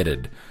he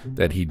admitted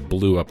that he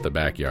blew up the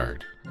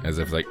backyard. As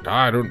if the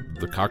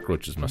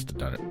cockroaches must have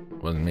done it.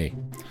 It wasn't me.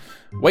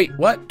 Wait,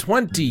 what?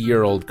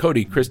 20-year-old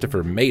Cody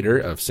Christopher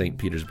Mader of St.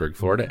 Petersburg,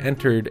 Florida,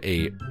 entered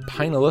a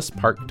Pinellas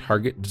Park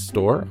Target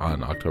store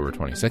on October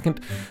 22nd,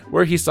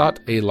 where he sought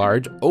a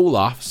large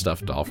Olaf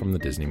stuffed doll from the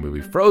Disney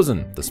movie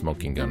Frozen, the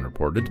Smoking Gun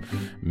reported.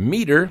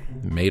 Mader,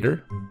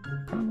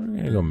 I'm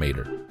going to go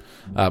Mader,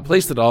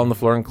 placed the doll on the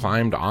floor and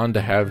climbed on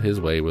to have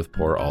his way with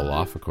poor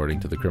Olaf, according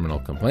to the criminal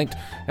complaint.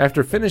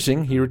 After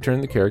finishing, he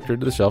returned the character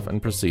to the shelf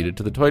and proceeded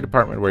to the toy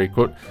department where he,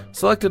 quote,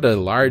 selected a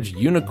large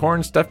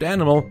unicorn stuffed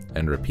animal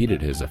and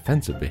repeated his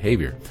offensive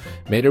behavior.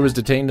 Mader was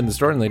detained in the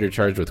store and later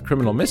charged with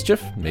criminal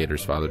mischief.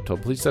 Mader's father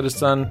told police that his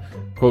son,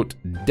 quote,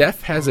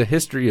 Def has a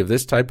history of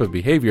this type of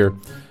behavior.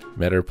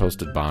 Mader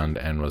posted bond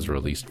and was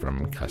released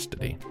from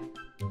custody.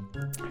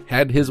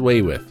 Had his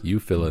way with, you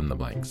fill in the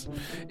blanks.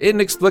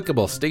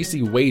 Inexplicable.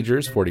 Stacy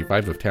Wagers,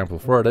 45, of Tampa,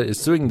 Florida, is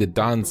suing the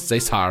Don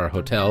Cesar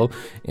Hotel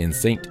in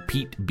St.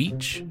 Pete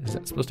Beach. Is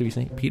that supposed to be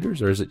St.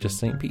 Peter's or is it just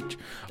St. Pete?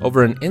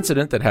 Over an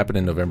incident that happened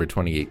in November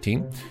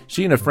 2018.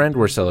 She and a friend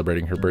were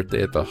celebrating her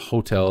birthday at the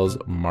hotel's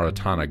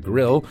Maratana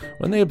Grill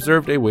when they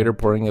observed a waiter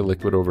pouring a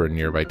liquid over a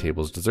nearby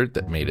table's dessert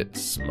that made it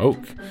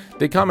smoke.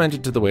 They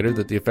commented to the waiter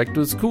that the effect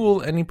was cool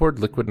and he poured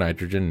liquid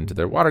nitrogen into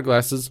their water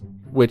glasses,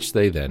 which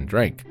they then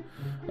drank.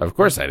 Of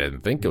course, I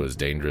didn't think it was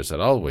dangerous at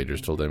all,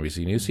 Wagers told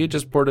NBC News. He had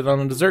just poured it on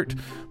a dessert.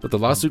 But the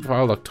lawsuit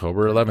filed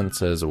October 11th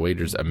says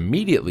Wagers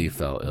immediately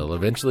fell ill,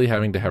 eventually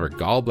having to have her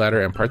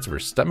gallbladder and parts of her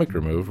stomach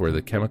removed where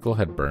the chemical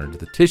had burned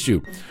the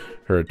tissue.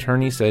 Her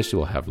attorney says she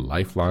will have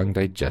lifelong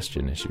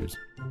digestion issues.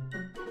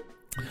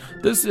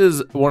 This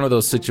is one of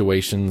those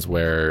situations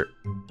where...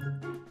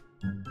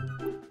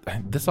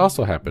 This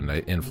also happened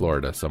in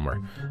Florida somewhere.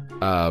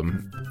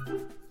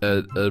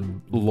 A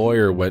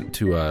lawyer went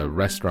to a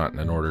restaurant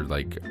and ordered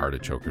like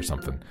artichoke or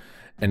something,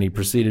 and he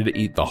proceeded to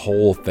eat the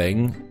whole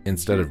thing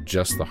instead of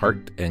just the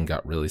heart and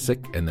got really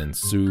sick and then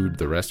sued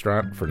the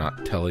restaurant for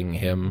not telling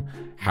him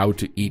how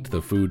to eat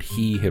the food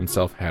he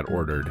himself had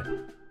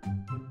ordered.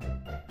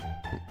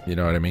 You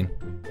know what I mean?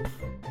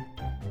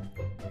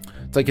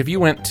 It's like if you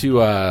went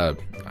to,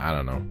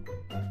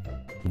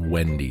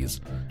 Wendy's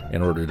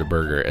and ordered a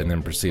burger and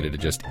then proceeded to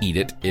just eat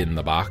it in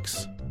the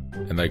box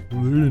and like, they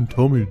didn't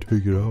tell me to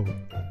take it out.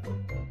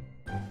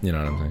 You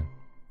know what I'm saying?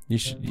 You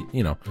should,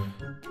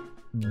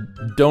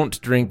 don't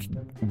drink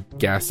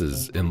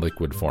gases in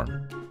liquid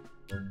form.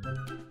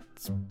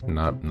 It's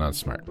not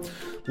smart.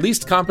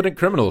 Least competent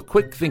criminal,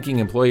 quick-thinking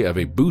employee of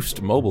a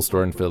Boost mobile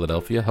store in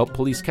Philadelphia helped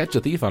police catch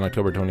a thief on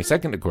October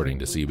 22nd, according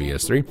to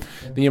CBS 3.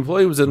 The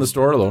employee was in the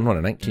store alone when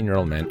a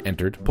 19-year-old man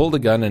entered, pulled a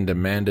gun, and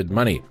demanded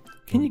money.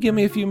 Can you give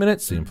me a few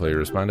minutes? The employee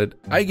responded.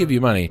 I give you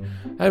money.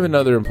 I have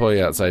another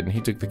employee outside and he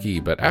took the key,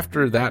 but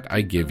after that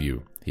I give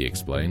you, he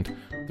explained.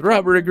 The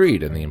robber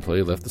agreed, and the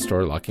employee left the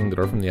store, locking the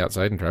door from the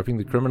outside and trapping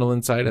the criminal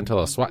inside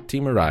until a SWAT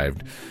team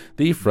arrived.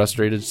 The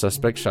frustrated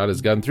suspect shot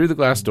his gun through the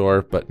glass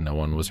door, but no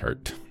one was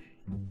hurt.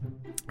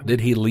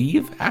 Did he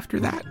leave after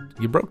that?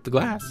 You broke the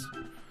glass.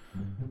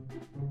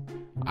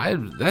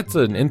 That's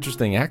an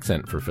interesting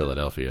accent for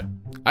Philadelphia.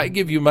 I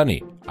give you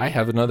money. I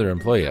have another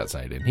employee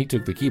outside, and he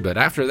took the key, but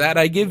after that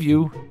I give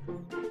you...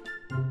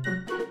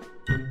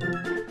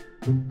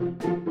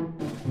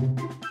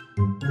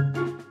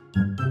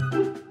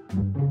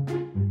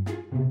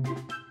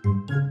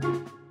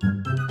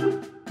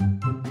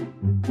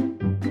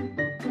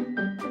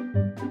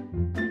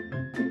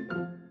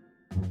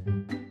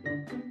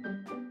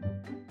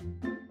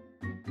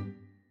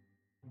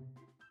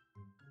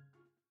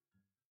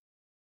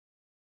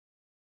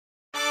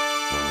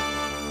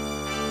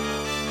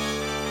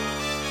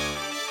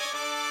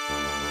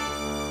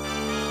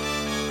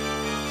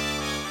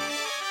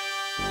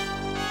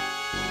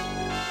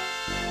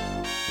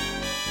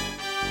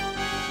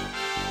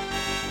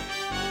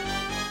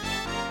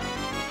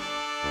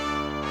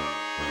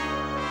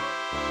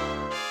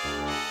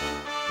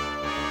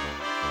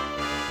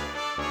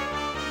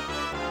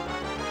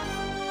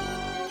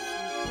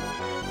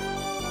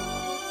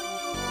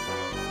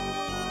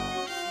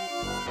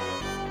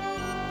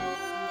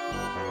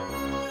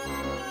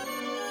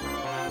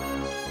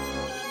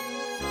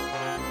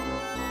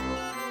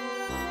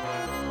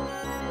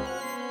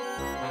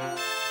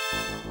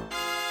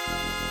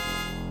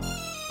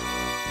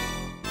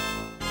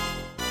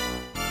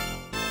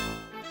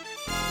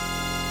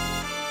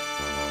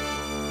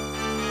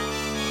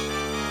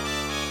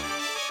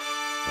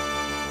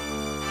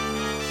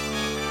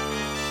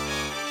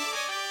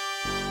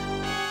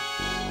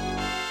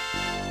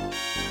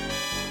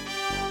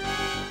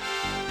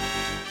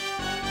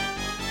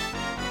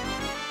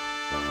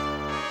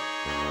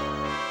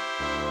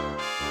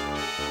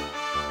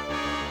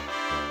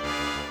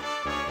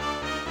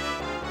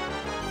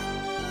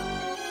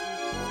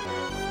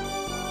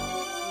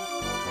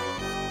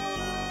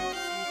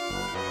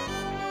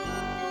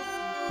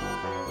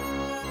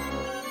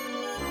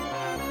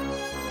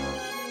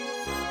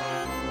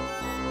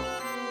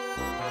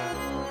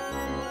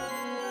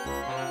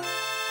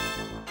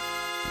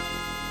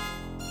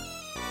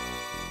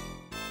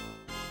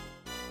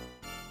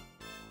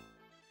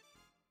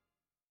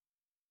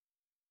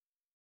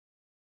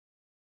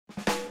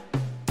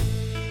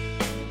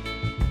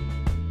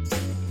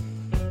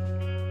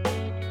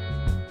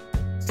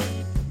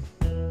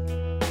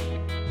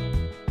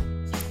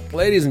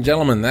 Ladies and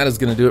gentlemen, that is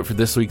going to do it for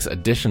this week's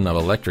edition of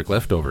Electric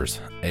Leftovers.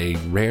 A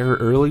rare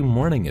early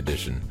morning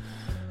edition.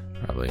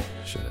 Probably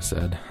should have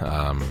said.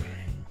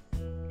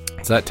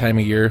 It's that time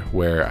of year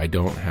where I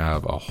don't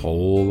have a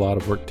whole lot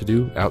of work to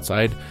do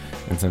outside.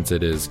 And since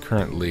it is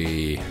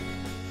currently...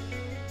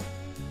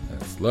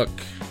 Let's look.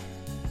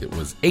 It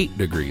was 8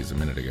 degrees a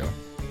minute ago.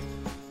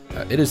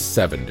 It is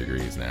 7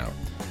 degrees now.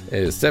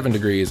 It is 7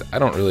 degrees. I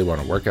don't really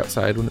want to work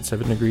outside when it's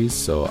 7 degrees,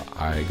 so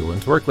I go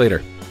into work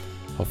later.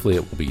 Hopefully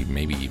it will be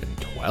maybe even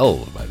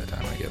 12 by the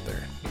time I get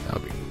there. That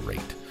would be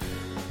great.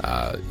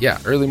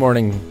 Early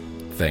morning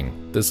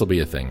thing. This will be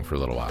a thing for a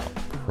little while.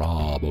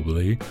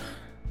 Probably.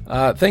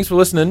 Thanks for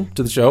listening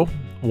to the show,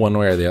 one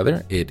way or the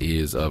other. It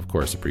is, of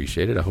course,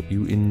 appreciated. I hope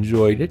you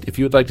enjoyed it. If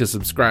you would like to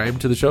subscribe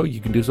to the show, you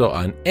can do so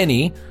on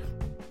any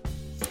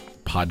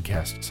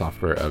podcast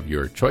software of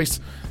your choice.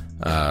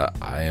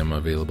 I am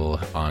available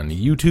on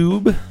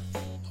YouTube.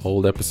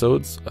 Old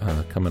episodes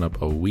coming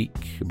up a week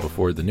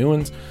before the new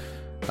ones.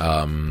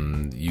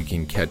 You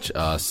can catch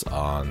us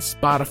on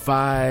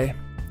Spotify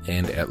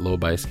and at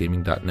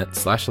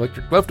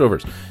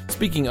lowbiasgaming.net/electricleftovers.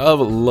 Speaking of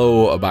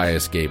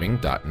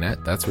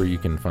lowbiasgaming.net, that's where you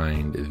can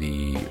find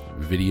the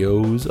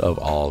videos of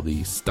all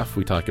the stuff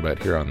we talk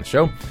about here on the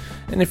show.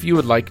 And if you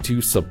would like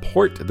to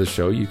support the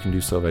show, you can do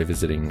so by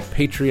visiting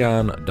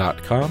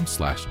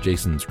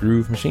patreon.com/Jason's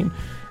Groove Machine.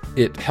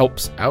 It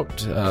helps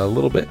out a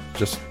little bit,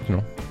 just,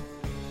 no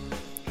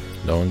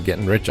one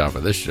getting rich off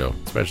of this show,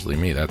 especially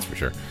me, that's for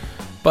sure.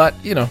 But,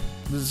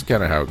 this is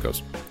kind of how it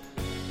goes.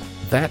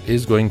 That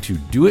is going to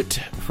do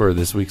it for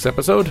this week's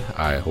episode.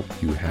 I hope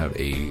you have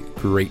a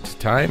great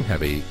time.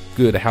 Have a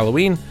good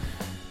Halloween.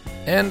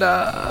 And,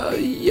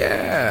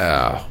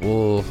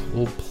 we'll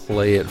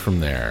play it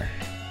from there.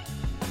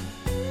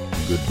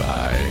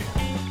 Goodbye.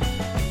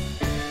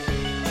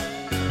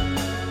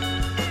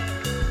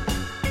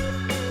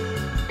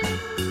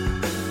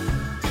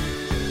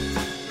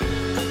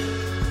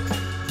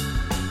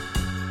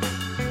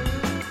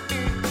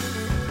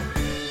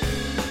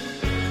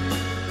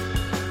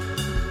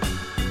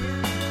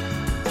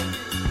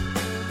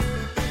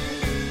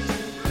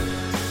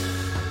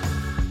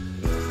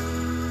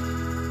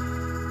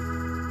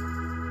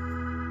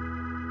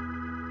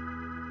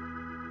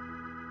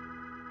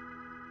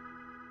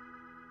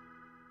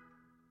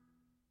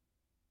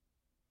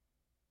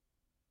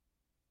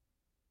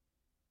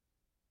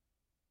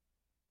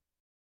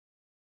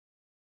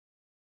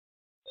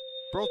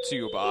 Brought to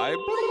you by...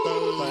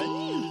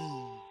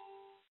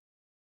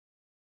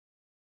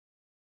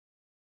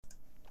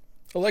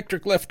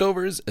 Electric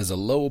Leftovers is a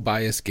Low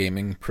Bias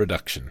Gaming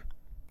production.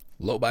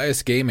 Low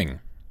Bias Gaming.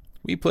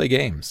 We play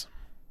games.